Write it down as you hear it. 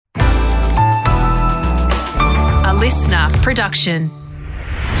listener production.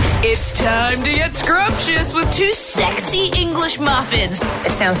 It's time to get scrumptious with two sexy English muffins.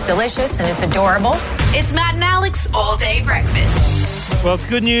 It sounds delicious and it's adorable. It's Matt and Alex all-day breakfast. Well, it's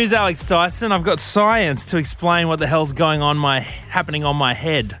good news, Alex Dyson. I've got science to explain what the hell's happening on my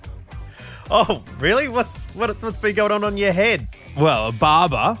head. Oh, really? What's been going on your head? Well, a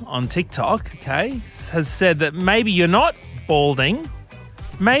barber on TikTok, has said that maybe you're not balding.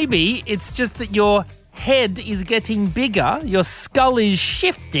 Maybe it's just that your head is getting bigger, your skull is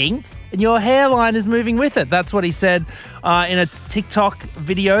shifting, and your hairline is moving with it. That's what he said in a TikTok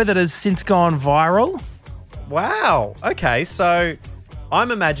video that has since gone viral. Wow. Okay, so I'm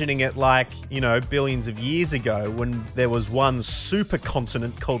imagining it like, billions of years ago when there was one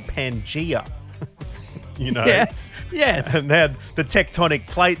supercontinent called Pangea. Yes. And then the tectonic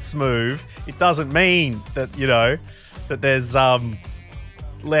plates move. It doesn't mean that, that there's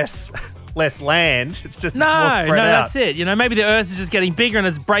less land. It's just more spread out. That's it. Maybe the earth is just getting bigger and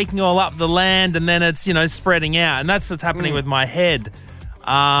it's breaking all up the land and then it's, spreading out. And that's what's happening with my head.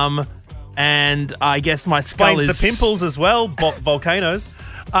 And I guess my skull explains is... the pimples as well, volcanoes.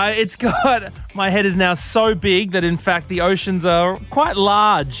 My head is now so big that in fact the oceans are quite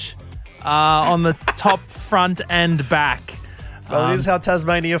large on the top, front and back. Well, it is how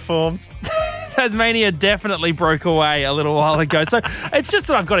Tasmania formed. Tasmania definitely broke away a little while ago. So it's just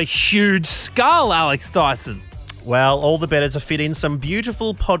that I've got a huge skull, Alex Dyson. Well, all the better to fit in some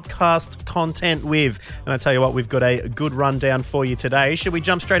beautiful podcast content with. And I tell you what, we've got a good rundown for you today. Should we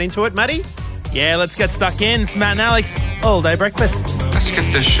jump straight into it, Matty? Yeah, let's get stuck in. It's Matt and Alex, all day breakfast. Let's get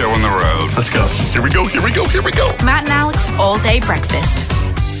this show on the road. Let's go. Here we go. Matt and Alex all day breakfast.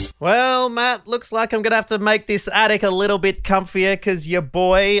 Well, Matt, looks like I'm going to have to make this attic a little bit comfier because your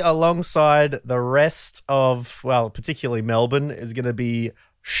boy, alongside the rest of, well, particularly Melbourne, is going to be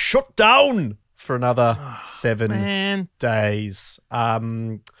shut down for another 7 days.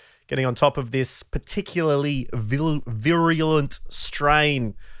 Getting on top of this particularly virulent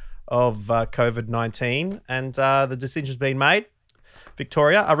strain of COVID-19, and the decision's been made.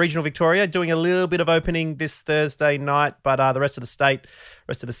 Regional Victoria, doing a little bit of opening this Thursday night, but the rest of the state,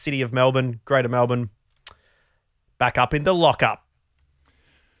 rest of the city of Melbourne, Greater Melbourne, back up in the lockup.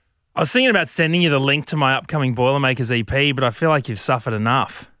 I was thinking about sending you the link to my upcoming Boilermakers EP, but I feel like you've suffered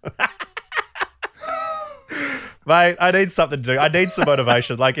enough. Mate, I need something to do. I need some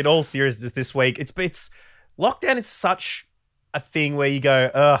motivation. Like, in all seriousness, this week, it's lockdown is such a thing where you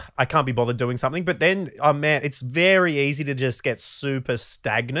go, I can't be bothered doing something. But then, it's very easy to just get super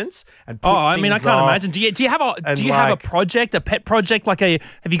stagnant and put I can't off. imagine. Do you have a project, a pet project?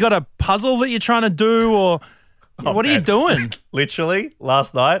 Have you got a puzzle that you're trying to do, or what are you doing? Literally,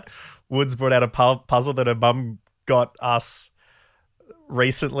 last night, Woods brought out a puzzle that her mum got us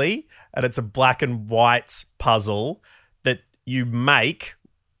recently, and it's a black and white puzzle that you make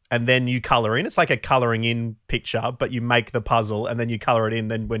and then you colour in. It's like a colouring in picture, but you make the puzzle and then you colour it in.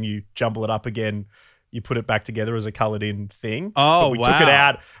 Then when you jumble it up again, you put it back together as a coloured in thing. Oh, but we took it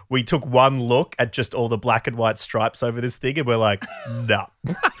out. We took one look at just all the black and white stripes over this thing and we're like, no,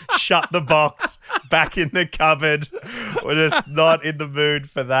 shut the box, back in the cupboard. We're just not in the mood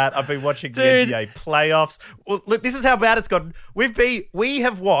for that. I've been watching the NBA playoffs. Well, look, this is how bad it's gotten. We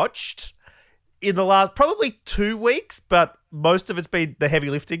have watched in the last probably 2 weeks, but most of it's been the heavy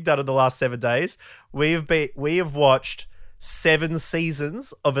lifting done in the last 7 days. We have watched 7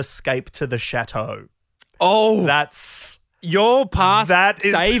 seasons of Escape to the Chateau. Oh, that's your past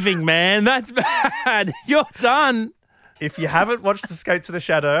saving, man. That's bad. You're done. If you haven't watched Escape to the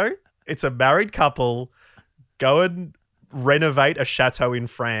Chateau, it's a married couple go and renovate a chateau in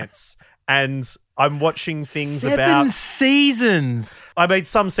France. And I'm watching things 7 seasons. I mean,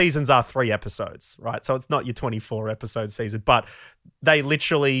 some seasons are 3 episodes, right? So it's not your 24 episode season, but they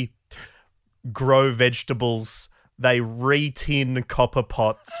literally grow vegetables. They re-tin copper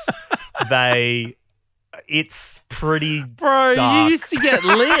pots. It's pretty Bro, dark. You used to get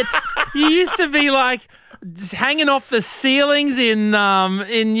lit. You used to be like just hanging off the ceilings in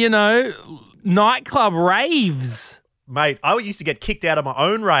nightclub raves. Mate, I used to get kicked out of my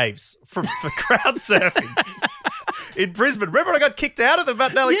own raves for crowd surfing in Brisbane. Remember when I got kicked out of the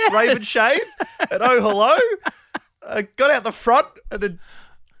Matt and Alex Rave and Shave at Oh Hello? I got out the front and the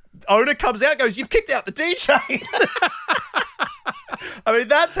owner comes out and goes, "You've kicked out the DJ." I mean,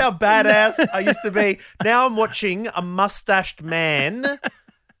 that's how badass I used to be. Now I'm watching a mustached man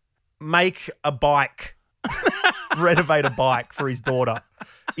make a bike, renovate a bike for his daughter.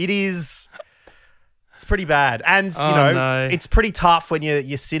 It's pretty bad. And, It's pretty tough when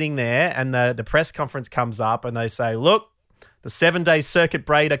you're sitting there and the press conference comes up and they say, look, the 7-day circuit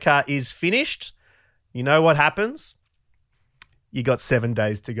breaker is finished. You know what happens? you got 7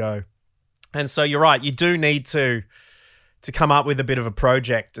 days to go. And so you're right, you do need to come up with a bit of a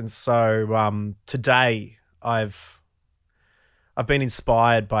project. And so today I've been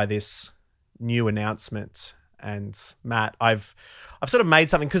inspired by this new announcement. And Matt, I've sort of made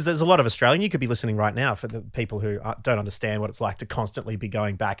something, because there's a lot of Australian, you could be listening right now, for the people who don't understand what it's like to constantly be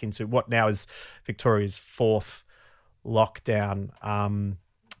going back into what now is Victoria's 4th lockdown.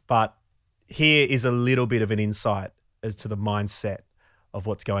 But here is a little bit of an insight as to the mindset of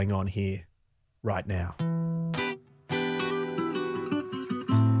what's going on here right now.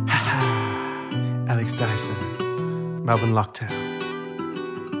 Alex Dyson, Melbourne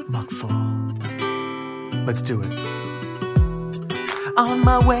lockdown, Mach 4. Let's do it. On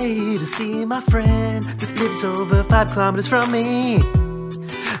my way to see my friend that lives over 5 kilometres from me.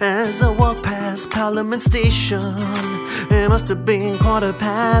 As I walk past Parliament Station, it must have been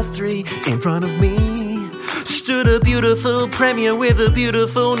 3:15. In front of me stood a beautiful premier with a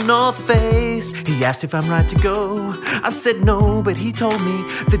beautiful North Face. He asked if I'm right to go. I said no, but he told me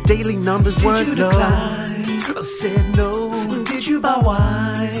the daily numbers weren't low. I said no. Did you buy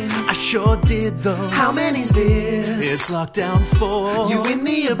wine? I sure did though. How many's this? It's lockdown 4. You in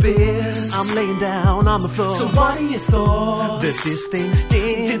the abyss. I'm laying down on the floor. So what are your thoughts? That this thing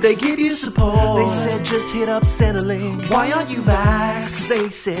stinks. Did they give you support? They said just hit up Centrelink. Why aren't you vaxxed? They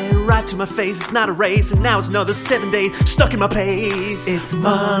said right to my face, it's not a race. And now it's another 7 days stuck in my place. It's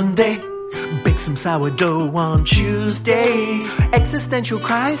Monday. Bake some sourdough on Tuesday. Existential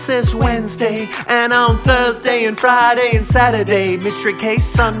crisis Wednesday. And on Thursday and Friday and Saturday, mystery case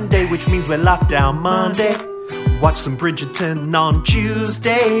Sunday, which means we're locked down Monday. Watch some Bridgerton on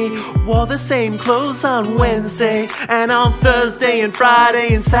Tuesday. Wore the same clothes on Wednesday. And on Thursday and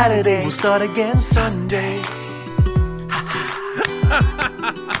Friday and Saturday, we'll start again Sunday.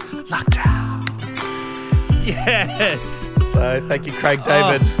 Lockdown. Yes. So thank you, Craig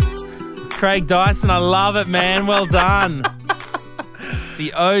David. Craig Dyson, I love it, man. Well done.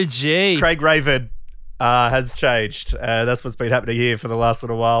 The OG. Craig Raven has changed. That's what's been happening here for the last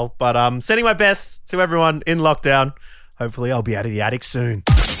little while. But sending my best to everyone in lockdown. Hopefully I'll be out of the attic soon.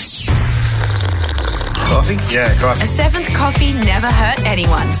 Coffee? Yeah, coffee. A 7th coffee never hurt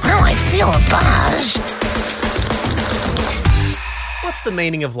anyone. Oh, I feel a buzz. What's the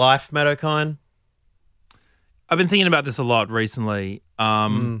meaning of life, Matt O'Kine? I've been thinking about this a lot recently.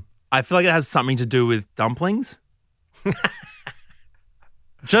 I feel like it has something to do with dumplings.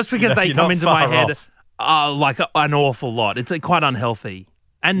 Just because they come into my head like an awful lot. It's quite unhealthy.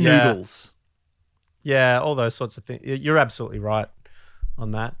 And noodles. Yeah, all those sorts of things. You're absolutely right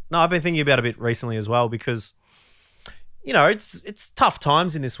on that. No, I've been thinking about it a bit recently as well because, you know, it's tough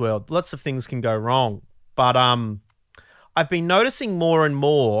times in this world. Lots of things can go wrong. But I've been noticing more and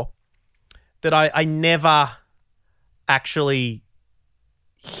more that I never actually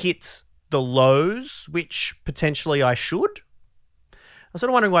hit the lows, which potentially I should. I'm sort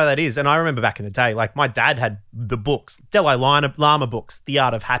of wondering why that is. And I remember back in the day, like my dad had the books, Dalai Lama books, The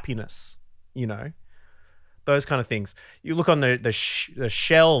Art of Happiness, you know, those kind of things. You look on the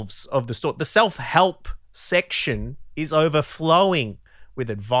shelves of the store, the self-help section is overflowing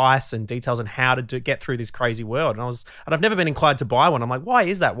with advice and details on how to get through this crazy world. And I've never been inclined to buy one. I'm like, why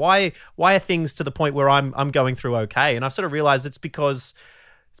is that? Why are things to the point where I'm going through okay? And I've sort of realized it's because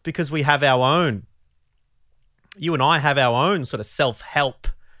we have our own, you and I have our own sort of self-help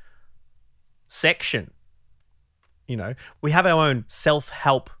section. You know, we have our own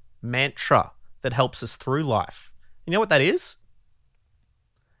self-help mantra that helps us through life. You know what that is?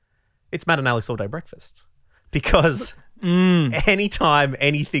 It's Matt and Alex All Day Breakfast. Because anytime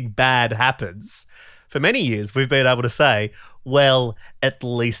anything bad happens, for many years we've been able to say, well, at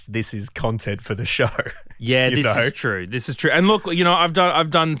least this is content for the show. Yeah, this is true. This is true. And look, you know, I've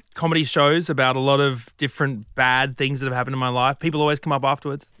done comedy shows about a lot of different bad things that have happened in my life. People always come up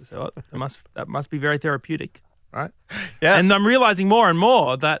afterwards and say, oh, that must be very therapeutic, right? Yeah. And I'm realizing more and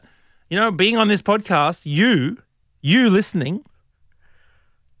more that, you know, being on this podcast, you listening,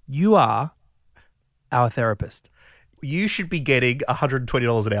 you are our therapist. You should be getting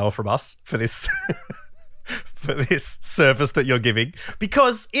 $120 an hour from us for this for this service that you're giving,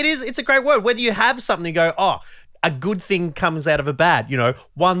 because it's a great word. When you have something, you go, oh, a good thing comes out of a bad. You know,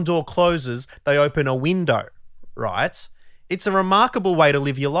 one door closes, they open a window, right? It's a remarkable way to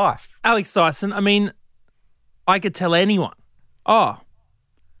live your life. Alex Dyson, I mean, I could tell anyone, oh,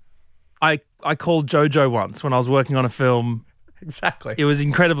 I called JoJo once when I was working on a film. Exactly. It was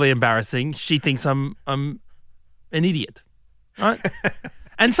incredibly embarrassing. She thinks I'm an idiot, right?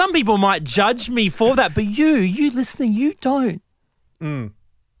 And some people might judge me for that, but you listening, you don't. You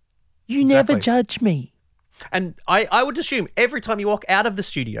never judge me. And I would assume every time you walk out of the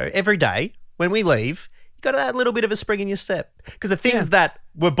studio, every day when we leave, you got that little bit of a spring in your step. Because the things that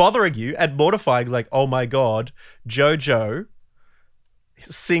were bothering you and mortifying, like, oh my God, Jojo,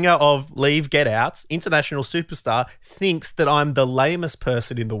 singer of Leave, Get Out, international superstar, thinks that I'm the lamest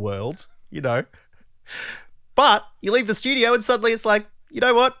person in the world, you know. But you leave the studio and suddenly it's like, you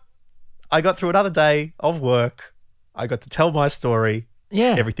know what? I got through another day of work. I got to tell my story.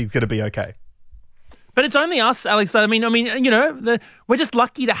 Yeah. Everything's going to be okay. But it's only us, Alex. I mean, you know, we're just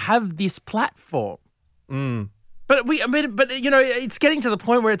lucky to have this platform. But you know, it's getting to the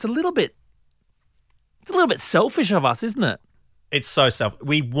point where it's a little bit selfish of us, isn't it? It's so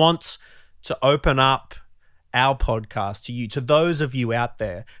we want to open up our podcast to you, to those of you out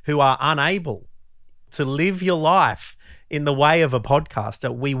there who are unable to live your life in the way of a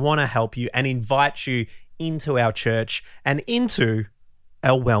podcaster. We want to help you and invite you into our church and into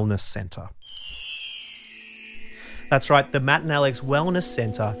our Wellness Centre. That's right, the Matt and Alex Wellness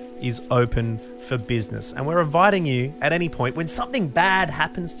Centre is open for business. And we're inviting you at any point when something bad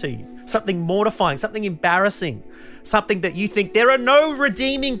happens to you, something mortifying, something embarrassing, something that you think there are no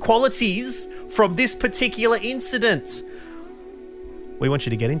redeeming qualities from this particular incident. We want you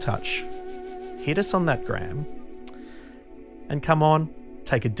to get in touch. Hit us on that gram and come on,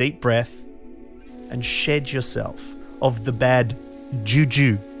 take a deep breath and shed yourself of the bad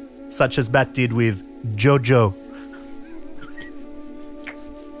juju, such as Matt did with Jojo.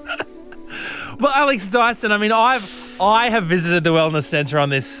 Well, Alex Dyson, I mean, I have visited the Wellness Centre on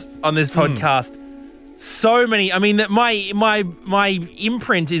this podcast. So many. I mean, that my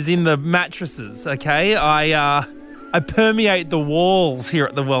imprint is in the mattresses. Okay, I permeate the walls here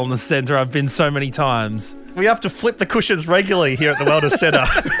at the Wellness Centre. I've been so many times. We have to flip the cushions regularly here at the Wellness Centre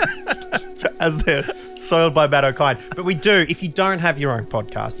as they're soiled by Matt O'Kine. But we do, if you don't have your own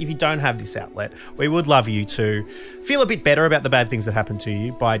podcast, if you don't have this outlet, we would love you to feel a bit better about the bad things that happen to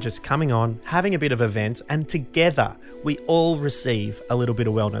you by just coming on, having a bit of event, and together we all receive a little bit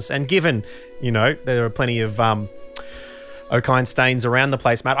of wellness. And given, you know, there are plenty of O'Kine stains around the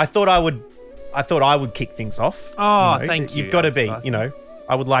place, Matt, I thought I would kick things off. Oh, you know, thank you. You've got to be, you know,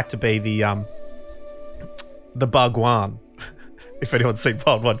 I would like to be the Bhagwan, if anyone's seen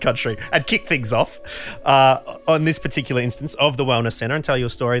Wild One Country, and kick things off on this particular instance of the Wellness Centre and tell you a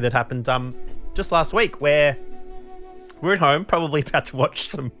story that happened just last week where we're at home, probably about to watch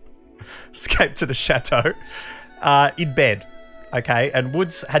some Escape to the Chateau in bed. Okay, and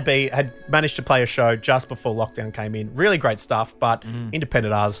Woods had managed to play a show just before lockdown came in. Really great stuff, but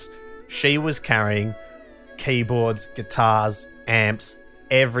independent us, she was carrying keyboards, guitars, amps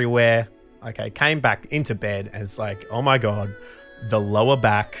everywhere. Okay, came back into bed and it's like, oh my God, the lower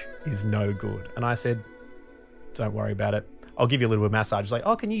back is no good. And I said, don't worry about it. I'll give you a little bit of massage. She's like,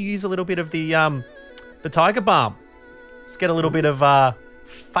 oh, can you use a little bit of the Tiger Balm? Let's get a little bit of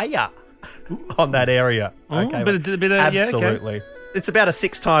fire on that area. Okay, absolutely. Okay. It's about a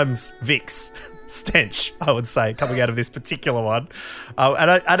 6 times Vicks stench, I would say, coming out of this particular one.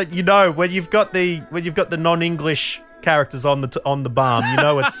 And you know, when you've got the non-English characters on the balm,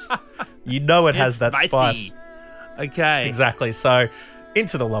 you know it has that spicy. spice. Okay, exactly. So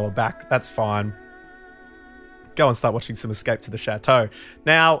into the lower back, that's fine. Go and start watching some Escape to the Chateau.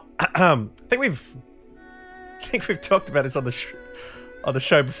 Now, I think we've talked about this on the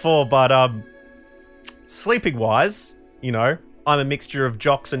show before, but sleeping wise, you know, I'm a mixture of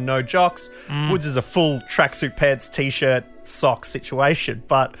jocks and no jocks. Woods is a full tracksuit pants, t-shirt, socks situation.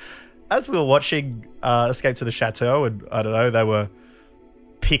 But as we were watching Escape to the Chateau, and I don't know, they were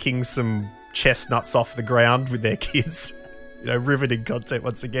picking some chestnuts off the ground with their kids, you know, riveting content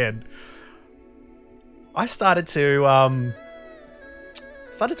once again. I started to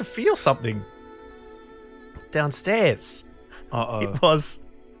feel something downstairs. Uh-oh. It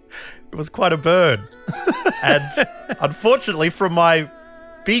was quite a burn. And unfortunately, from my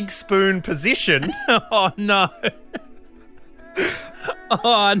big spoon position, oh no.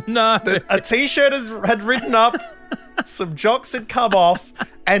 Oh no. A t-shirt had ridden up, some jocks had come off,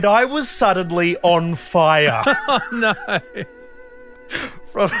 and I was suddenly on fire. Oh no.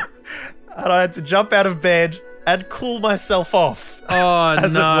 And I had to jump out of bed and cool myself off. Oh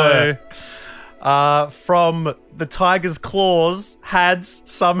as no. It were. From the tiger's claws had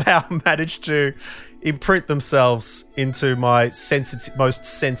somehow managed to imprint themselves into my most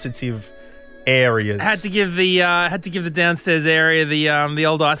sensitive areas. Had to give the downstairs area the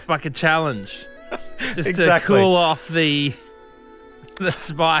old ice bucket challenge, just exactly. to cool off the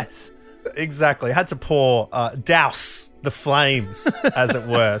spice. Exactly. Had to douse the flames, as it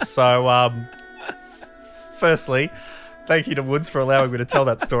were. So, firstly, thank you to Woods for allowing me to tell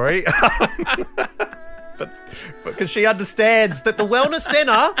that story. but because she understands that the Wellness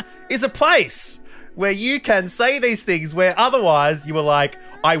Centre is a place where you can say these things where otherwise you were like,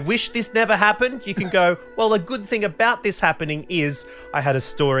 I wish this never happened. You can go, well, the good thing about this happening is I had a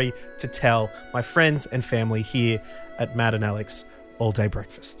story to tell my friends and family here at Matt and Alex All Day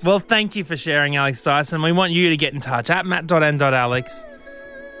Breakfast. Well, thank you for sharing, Alex Dyson. We want you to get in touch at matt.n.alex.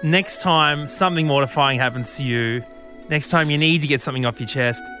 Next time something mortifying happens to you, next time you need to get something off your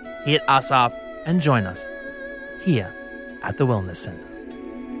chest, hit us up and join us here at the Wellness Centre.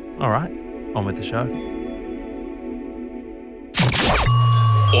 All right, on with the show.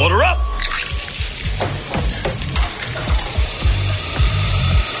 Order up!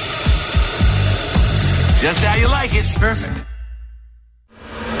 Just how you like it. Perfect.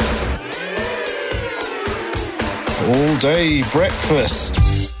 All Day Breakfast.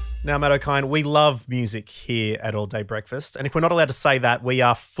 Now, Matt O'Kine, we love music here at All Day Breakfast. And if we're not allowed to say that, we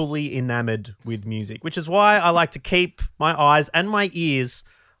are fully enamoured with music, which is why I like to keep my eyes and my ears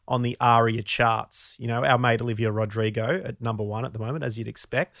on the ARIA charts. You know, our mate Olivia Rodrigo at number 1 at the moment, as you'd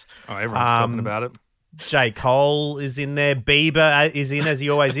expect. Oh, everyone's talking about it. J. Cole is in there. Bieber is in, as he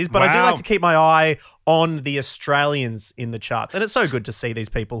always is. But I do Wow. like to keep my eye on the Australians in the charts. And it's so good to see these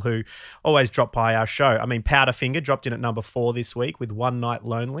people who always drop by our show. I mean, Powderfinger dropped in at number 4 this week with One Night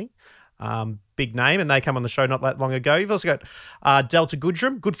Lonely. Big name, and they come on the show not that long ago. You've also got Delta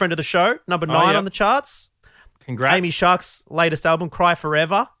Goodrum, good friend of the show, number 9 yep. on the charts. Congrats. Amy Shark's latest album, Cry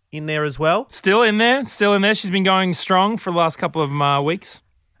Forever, in there as well. Still in there. She's been going strong for the last couple of weeks.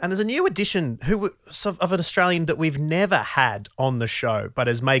 And there's a new addition of an Australian that we've never had on the show, but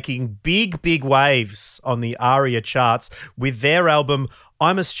is making big waves on the ARIA charts with their album,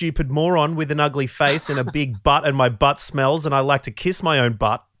 I'm a Stupid Moron with an Ugly Face and a Big Butt and My Butt Smells and I Like to Kiss My Own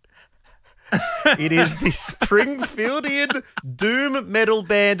Butt. It is the Springfieldian doom metal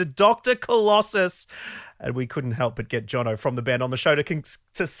band Dr Colossus. And we couldn't help but get Jono from the band on the show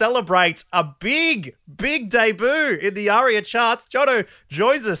to celebrate a big debut in the ARIA charts. Jono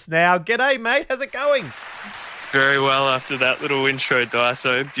joins us now. G'day, mate. How's it going? Very well after that little intro,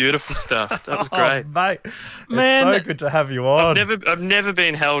 Dyso. Beautiful stuff. That was great. Oh, mate. Man. It's so good to have you on. I've never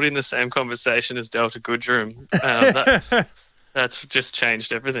been held in the same conversation as Delta Goodrum. That's just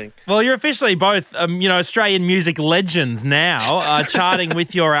changed everything. Well, you're officially both, Australian music legends now, charting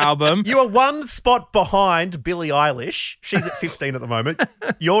with your album. You are one spot behind Billie Eilish. She's at 15 at the moment.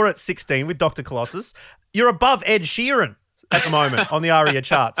 You're at 16 with Dr. Colossus. You're above Ed Sheeran at the moment on the ARIA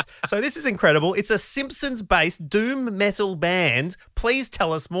charts. So this is incredible. It's a Simpsons-based doom metal band. Please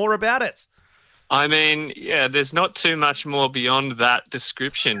tell us more about it. I mean, yeah, there's not too much more beyond that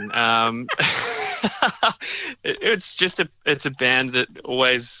description. It's a band that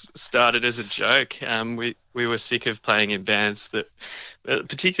always started as a joke. We were sick of playing in bands that,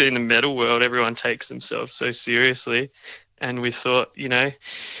 particularly in the metal world, everyone takes themselves so seriously, and we thought,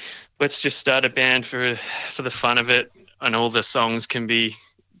 let's just start a band for the fun of it, and all the songs can be,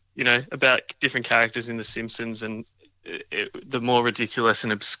 about different characters in The Simpsons, and the more ridiculous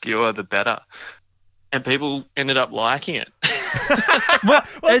and obscure, the better. And people ended up liking it. Well,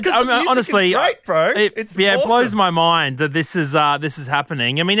 it's 'cause the music honestly, is great, bro. It Awesome. blows my mind that this is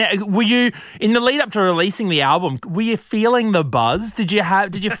happening. I mean, were you in the lead up to releasing the album? Were you feeling the buzz? Did you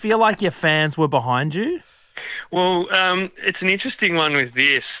feel like your fans were behind you? Well, it's an interesting one with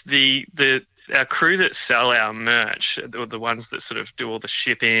this. Our crew that sell our merch, the ones that sort of do all the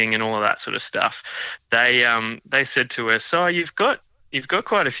shipping and all of that sort of stuff, they said to us, "Oh, you've got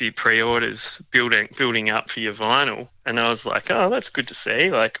quite a few pre-orders building up for your vinyl." And I was like, "Oh, that's good to see.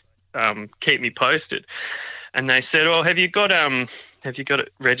 Like, keep me posted." And they said, "Oh, have you got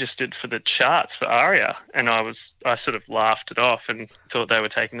it registered for the charts for ARIA?" And I sort of laughed it off and thought they were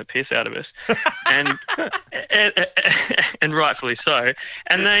taking the piss out of us, and rightfully so.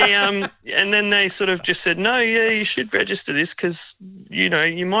 And then they sort of just said, "No, yeah, you should register this because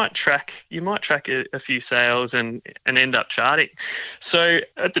you might track a few sales and end up charting." So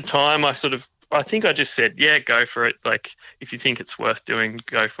at the time, I think I just said, "Yeah, go for it. Like, if you think it's worth doing,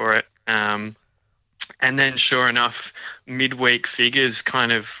 go for it." And then sure enough, midweek figures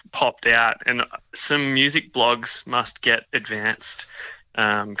kind of popped out, and some music blogs must get advanced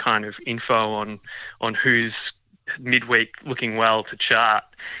kind of info on who's midweek looking well to chart.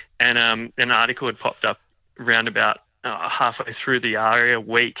 And an article had popped up around about halfway through the ARIA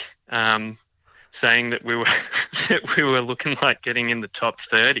week saying that we were looking like getting in the top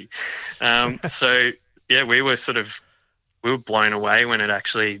 30. So yeah, we were sort of we were blown away when it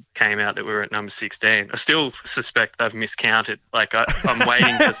actually came out that we were at number 16. I still suspect they've miscounted. Like I'm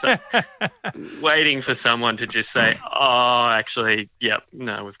waiting for someone to just say, "Oh, actually, yep,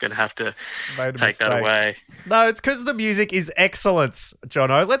 no, we're going to have to take that away." No, it's because the music is excellence,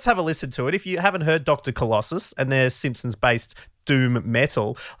 Jono. Let's have a listen to it. If you haven't heard Dr. Colossus and their Simpsons-based doom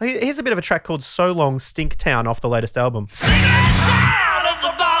metal, here's a bit of a track called "So Long, Stinktown" off the latest album. Out of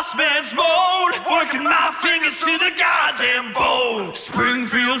the boss man's mold, working my fingers to the goddamn bone.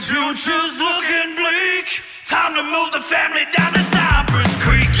 Springfield's future's looking bleak. Time to move the family down to Cypress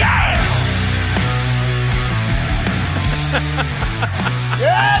Creek. Yeah!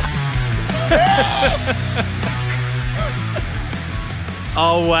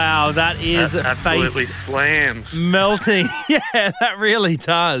 Oh, wow. That is That absolutely face slams. melting. Yeah, that really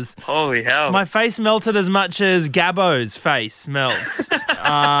does. Holy hell. My face melted as much as Gabbo's face melts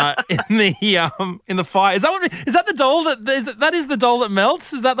in the fire. Is that the doll that is the doll that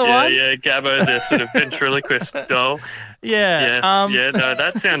melts? Is that the one? Yeah, Gabbo, the sort of ventriloquist doll. Yeah. Yes, no,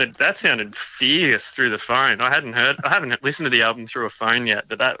 that sounded fierce through the phone. I haven't listened to the album through a phone yet,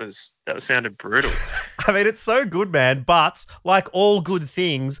 but that sounded brutal. I mean, it's so good, man. But like all good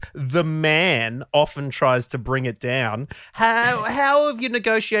things, the man often tries to bring it down. How have you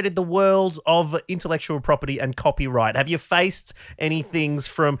negotiated the world of intellectual property and copyright? Have you faced any things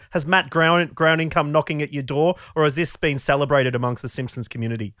has Matt Groening come knocking at your door, or has this been celebrated amongst the Simpsons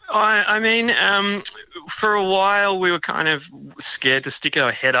community? I mean, for a while we were kind of scared to stick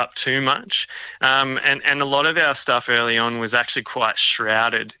our head up too much, and a lot of our stuff early on was actually quite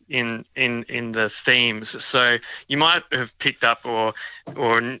shrouded in the themes. So you might have picked up or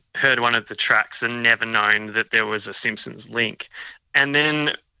heard one of the tracks and never known that there was a Simpsons link. And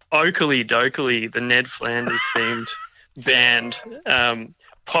then Oakley Dokley, the Ned Flanders themed band,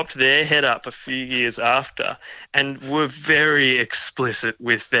 popped their head up a few years after and were very explicit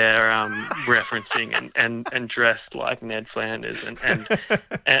with their referencing and dressed like Ned Flanders and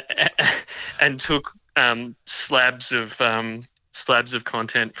took slabs of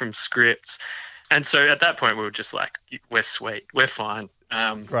content from scripts. And so at that point we were just like, we're sweet, we're fine.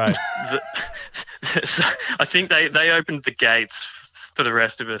 Right. So I think they opened the gates for the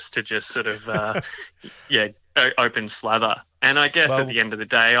rest of us to just sort of open slather. And I guess at the end of the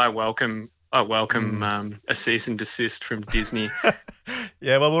day, I welcome a cease and desist from Disney.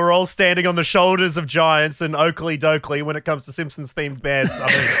 Yeah, well, we're all standing on the shoulders of giants and Oakley Dokley when it comes to Simpsons themed bands.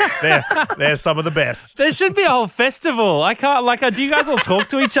 I mean, they're some of the best. There should be a whole festival. I can't do you guys all talk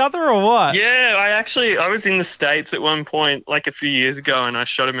to each other or what? Yeah, I was in the States at one point, like a few years ago, and I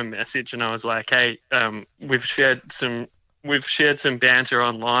shot him a message and I was like, hey, we've shared some banter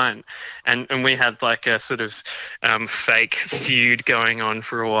online, and we had like a sort of fake feud going on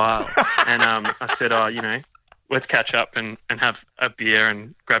for a while. And I said, let's catch up and have a beer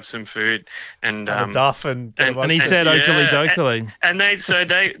and grab some food and a duff and he said Oakley Dokley. And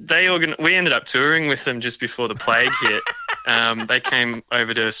we ended up touring with them just before the plague hit. They came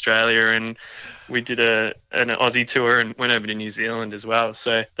over to Australia and we did an Aussie tour and went over to New Zealand as well.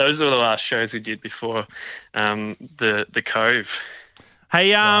 So those were the last shows we did before the Cove.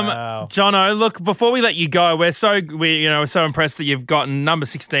 Hey, Wow. Jono, look, before we let you go, we're so impressed that you've gotten number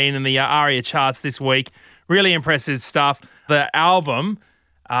 16 in the ARIA charts this week. Really impressive stuff. The album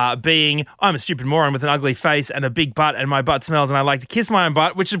being I'm a Stupid Moron with an Ugly Face and a Big Butt and My Butt Smells and I Like to Kiss My Own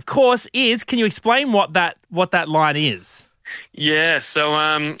Butt, which of course is, can you explain what that line is? Yeah,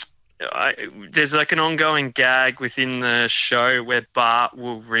 so there's like an ongoing gag within the show where Bart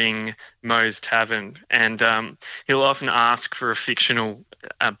will ring Moe's Tavern and he'll often ask for a fictional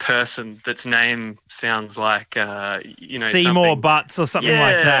person that's name sounds like Seymore Butts or something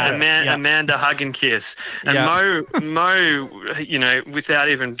like that. Amanda Hug and Kiss. And Moe, without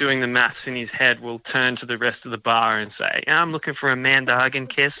even doing the maths in his head, will turn to the rest of the bar and say, I'm looking for Amanda Hug and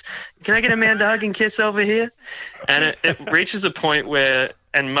Kiss. Can I get Amanda Hug and Kiss over here? And it reaches a point where,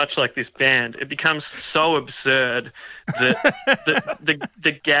 and much like this band, it becomes so absurd that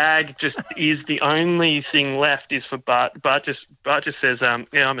the gag just is the only thing left is for Bart. Bart just says, I'm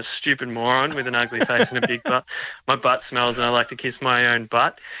a stupid moron with an ugly face and a big butt. My butt smells and I like to kiss my own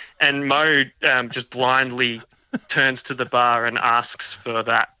butt. And Moe just blindly turns to the bar and asks for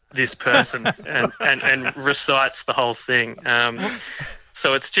this person and recites the whole thing.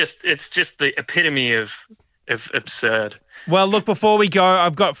 So it's just the epitome of absurd. Well, look, before we go,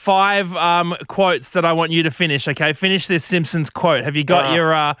 I've got 5 quotes that I want you to finish, okay? Finish this Simpsons quote. Have you got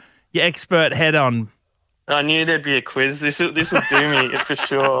your expert head on? I knew there'd be a quiz. This will do me for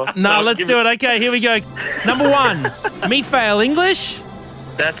sure. No, let's do it. Okay, here we go. Number 1, me fail English?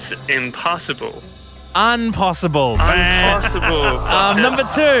 That's impossible. Impossible. Impossible. Number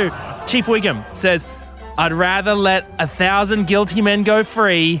 2, Chief Wiggum says, I'd rather let 1,000 guilty men go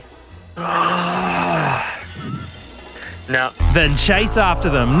free No. than chase after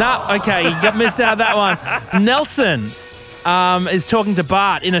them. Okay, you got missed out that one. Nelson is talking to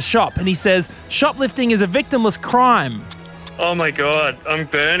Bart in a shop, and he says, shoplifting is a victimless crime. Oh my God, I'm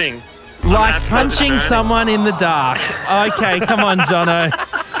burning. Like I'm absolutely punching burning. someone in the dark. Okay, come on, Jono.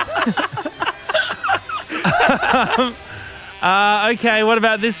 Okay, what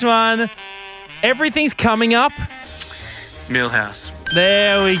about this one? Everything's coming up. Millhouse.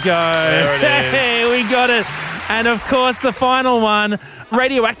 There we go. There it is. Hey, we got it. And of course, the final one,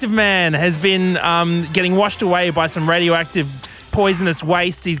 Radioactive Man has been getting washed away by some radioactive poisonous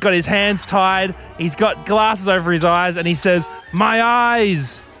waste. He's got his hands tied. He's got glasses over his eyes, and he says, "My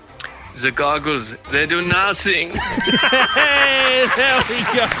eyes." The goggles, they do nothing. Hey, there we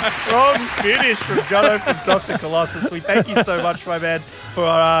go. Strong finish from Jono from Dr. Colossus. We thank you so much, my man,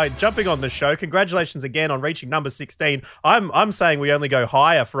 for jumping on the show. Congratulations again on reaching number 16. I'm saying we only go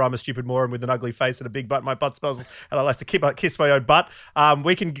higher for I'm a Stupid Moron with an ugly face and a big butt. My butt smells, and I like to kiss my own butt.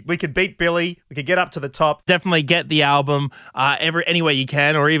 We can beat Billy. We can get up to the top. Definitely get the album anywhere you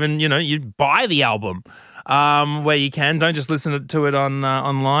can, or even, you buy the album where you can. Don't just listen to it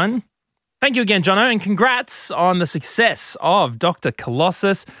online. Thank you again, Jono, and congrats on the success of Dr.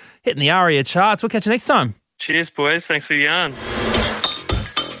 Colossus hitting the ARIA charts. We'll catch you next time. Cheers, boys. Thanks for the yarn.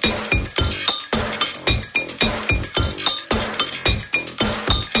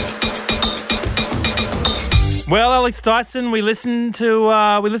 Well, Alex Dyson, we listened to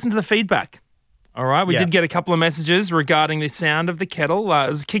the feedback. All right, we did get a couple of messages regarding the sound of the kettle. It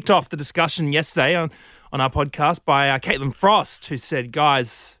was kicked off the discussion yesterday on our podcast by Caitlin Frost, who said,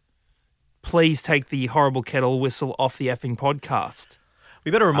 guys, please take the horrible kettle whistle off the effing podcast.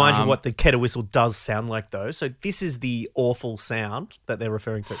 We better remind you what the kettle whistle does sound like, though. So this is the awful sound that they're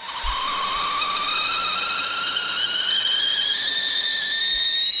referring to.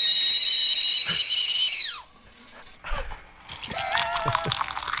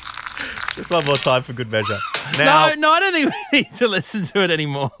 Just one more time for good measure. Now, No, I don't think we need to listen to it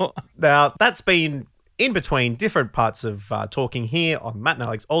anymore. Now, that's been in between different parts of talking here on Matt and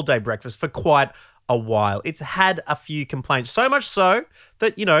Alex All Day Breakfast for quite a while. It's had a few complaints, so much so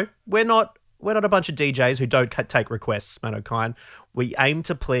that, we're not a bunch of DJs who don't take requests, Matt O'Kine. We aim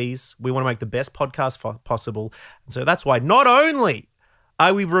to please. We want to make the best podcast possible. And so that's why not only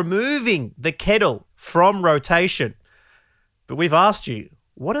are we removing the kettle from rotation, but we've asked you,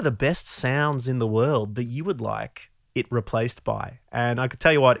 what are the best sounds in the world that you would like it replaced by? And I could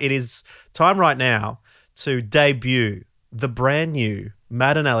tell you what, it is time right now to debut the brand new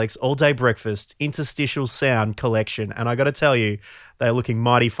Matt and Alex All Day Breakfast Interstitial Sound Collection. And I got to tell you, they're looking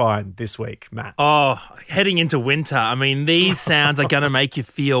mighty fine this week, Matt. Oh, heading into winter. I mean, these sounds are going to make you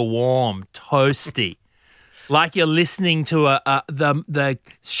feel warm, toasty, like you're listening to the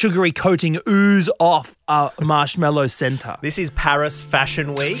sugary coating ooze off a marshmallow center. This is Paris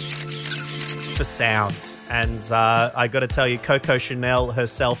Fashion Week for sound. And I got to tell you, Coco Chanel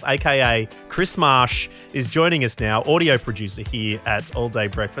herself, a.k.a. Chris Marsh, is joining us now, audio producer here at All Day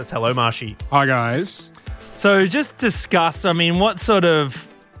Breakfast. Hello, Marshy. Hi, guys. So just discuss, I mean, what sort of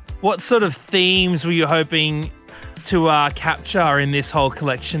themes were you hoping to capture in this whole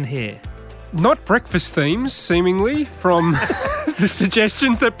collection here? Not breakfast themes, seemingly, from the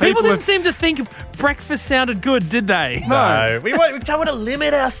suggestions that People people didn't have... seem to think breakfast sounded good, did they? No, we don't want to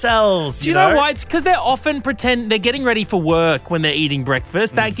limit ourselves. Do you know why? It's because they're often they're getting ready for work when they're eating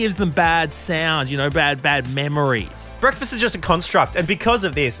breakfast. That gives them bad sounds, bad memories. Breakfast is just a construct. And because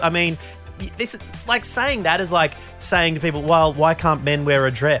of this, I mean, this is like saying that is like saying to people, well, why can't men wear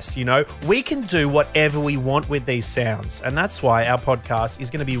a dress? We can do whatever we want with these sounds. And that's why our podcast is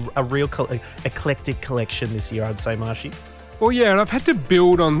going to be a real eclectic collection this year, I'd say, Marshy. Well, yeah, and I've had to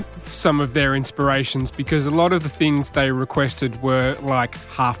build on some of their inspirations because a lot of the things they requested were like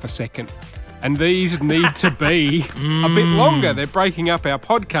half a second. And these need to be a bit longer. They're breaking up our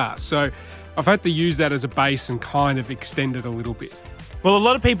podcast. So I've had to use that as a base and kind of extend it a little bit. Well, a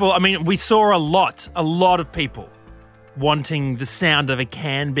lot of people, I mean, we saw a lot of people wanting the sound of a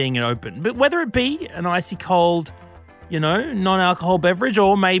can being open. But whether it be an icy cold, non-alcohol beverage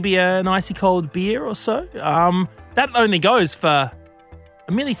or maybe an icy cold beer or so, that only goes for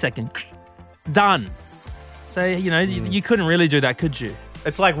a millisecond. Done. So, you couldn't really do that, could you?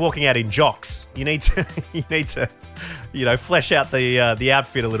 It's like walking out in jocks. You need to, flesh out the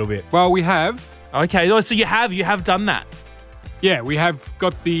outfit a little bit. Well, we have. Okay, so you have done that. Yeah, we have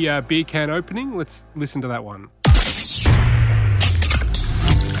got the beer can opening. Let's listen to that one.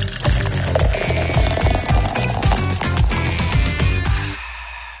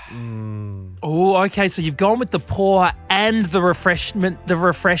 okay. So you've gone with the pour and the refreshed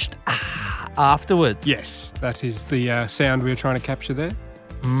afterwards. Yes, that is the sound we were trying to capture there.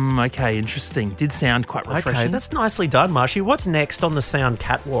 Okay, interesting. Did sound quite refreshing. Okay, that's nicely done, Marshy. What's next on the sound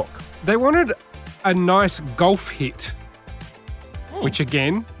catwalk? They wanted a nice golf hit, which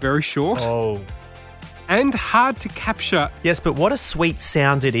again, very short Oh. and hard to capture. Yes, but what a sweet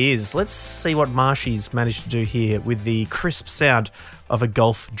sound it is. Let's see what Marshy's managed to do here with the crisp sound of a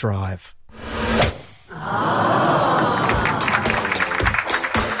golf drive.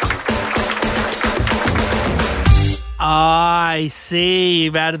 I see.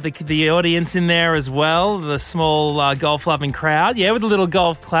 You've added the audience in there as well, the small golf-loving crowd. Yeah, with the little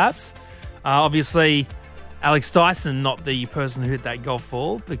golf claps. Obviously, Alex Dyson, not the person who hit that golf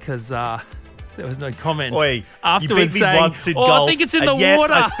ball, because there was no comment. Oi, afterwards you beat me saying, once in I golf. think it's in and the yes,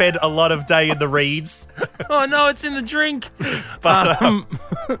 water. I spent a lot of day in the reeds. Oh, no, it's in the drink. But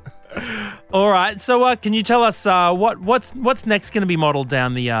All right. So can you tell us what's next going to be modelled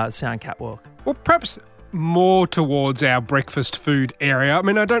down the sound catwalk? Well, perhaps more towards our breakfast food area. I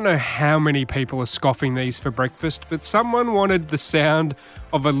mean, I don't know how many people are scoffing these for breakfast, but someone wanted the sound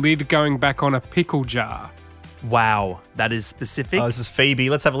of a lid going back on a pickle jar. Wow, that is specific. this is Phoebe.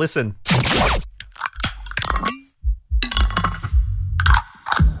 Let's have a listen.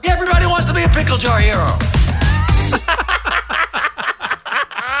 Everybody wants to be a pickle jar hero.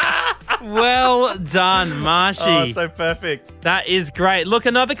 Well done, Marshy. Oh, so perfect. That is great. Look,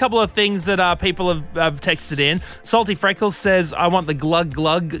 another couple of things that people have texted in. Salty Freckles says, I want the glug,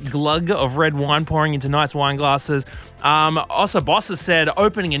 glug, glug of red wine pouring into nice wine glasses. Ossa Bossa said,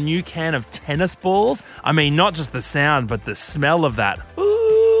 opening a new can of tennis balls. I mean, not just the sound, but the smell of that.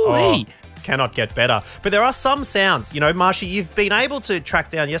 Ooh-wee. Cannot get better. But there are some sounds. You know, Marshy, you've been able to track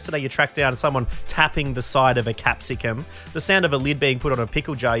down, yesterday you tracked down someone tapping the side of a capsicum. The sound of a lid being put on a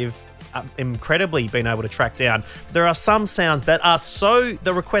pickle jar, you've incredibly been able to track down. There are some sounds that are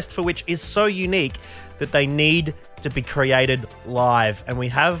the request for which is so unique that they need to be created live. And we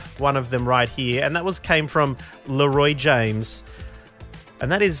have one of them right here. And that came from Leroy James. And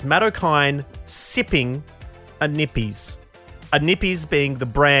that is Matt O'Kine sipping a Nippies. A Nippies being the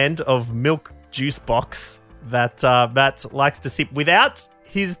brand of milk juice box that Matt likes to sip without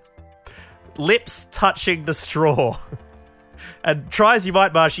his lips touching the straw. And try as you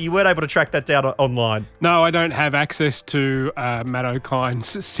might, Marshy, you weren't able to track that down online. No, I don't have access to Matt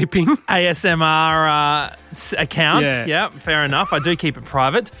O'Kine's sipping. ASMR account. Yeah. Yep, fair enough. I do keep it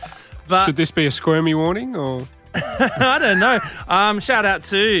private. But Should this be a squirmy warning or? I don't know. Shout out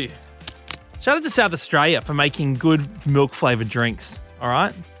to South Australia for making good milk-flavoured drinks, all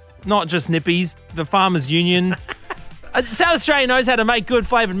right? Not just Nippies, the Farmers Union. South Australia knows how to make good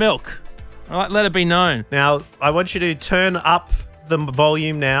flavoured milk. All right, let it be known. Now, I want you to turn up the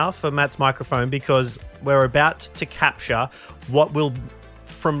volume now for Matt's microphone because we're about to capture what will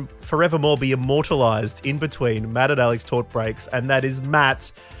from forevermore be immortalised in between Matt and Alex talk breaks, and that is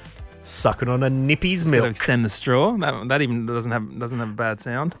Matt sucking on a Nippies Got milk. to extend the straw. That even doesn't have a bad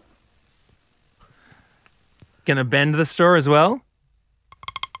sound. Gonna bend the straw as well.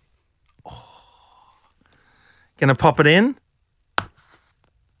 Gonna pop it in.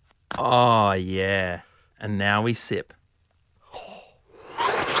 Oh, yeah. And now we sip.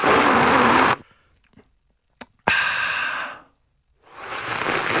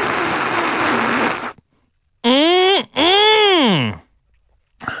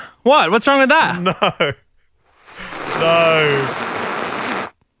 What? What's wrong with that? No.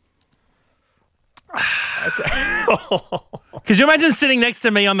 Could you imagine sitting next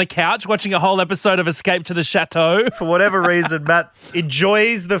to me on the couch watching a whole episode of Escape to the Chateau? For whatever reason, Matt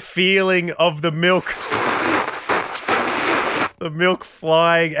enjoys the feeling of the milk. The milk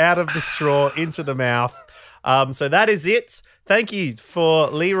flying out of the straw into the mouth. So that is it. Thank you for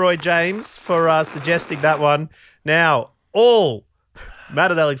Leroy James for suggesting that one. Now, all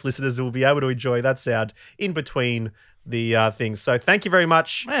Matt and Alex listeners will be able to enjoy that sound in between the things. So thank you very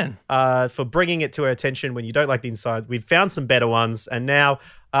much for bringing it to our attention when you don't like the inside. We've found some better ones, and now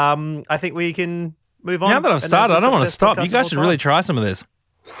I think we can move on. Now that I've started, I don't want to stop. You guys should really try some of this.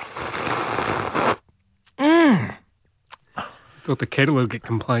 Thought the kettle would get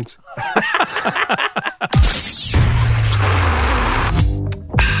complaints.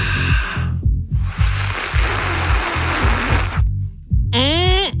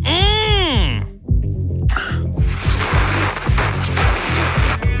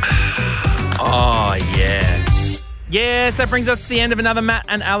 Oh, yeah. Yes, that brings us to the end of another Matt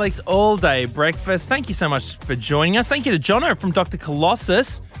and Alex all-day breakfast. Thank you so much for joining us. Thank you to Jono from Dr.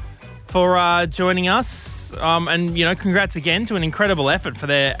 Colossus for joining us. And, congrats again to an incredible effort for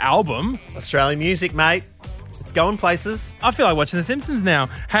their album. Australian music, mate. It's going places. I feel like watching The Simpsons now.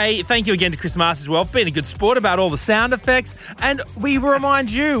 Hey, thank you again to Chris Masters as well for being a good sport about all the sound effects. And we remind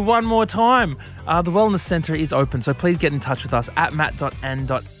you one more time, the Wellness Centre is open, so please get in touch with us at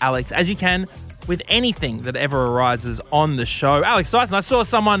matt.and.alex as you can with anything that ever arises on the show. Alex Dyson,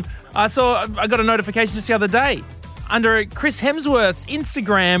 I got a notification just the other day. Under Chris Hemsworth's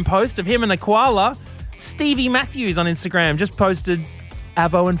Instagram post of him and a koala, Stevie Matthews on Instagram just posted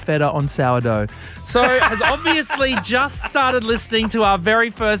avo and feta on sourdough. So has obviously just started listening to our very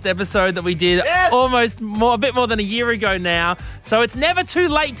first episode that we did a bit more than a year ago now. So it's never too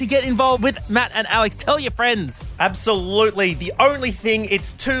late to get involved with Matt and Alex. Tell your friends. Absolutely. The only thing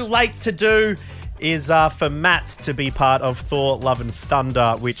it's too late to do is for Matt to be part of Thor Love and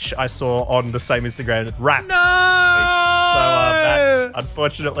Thunder, which I saw on the same Instagram at Wrapped. No! So, Matt,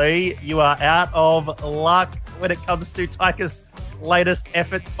 unfortunately, you are out of luck when it comes to Taika's latest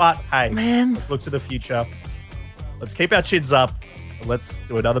efforts. But, hey, man, let's look to the future. Let's keep our chins up. And let's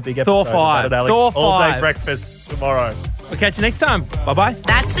do another big episode. Thor 5. Of Matt and Alex Thor 5. All Day Breakfast tomorrow. We'll catch you next time. Bye-bye.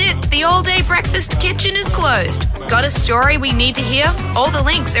 That's it. The all-day breakfast kitchen is closed. Got a story we need to hear? All the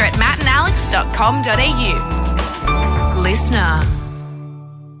links are at mattandalex.com.au. Listener.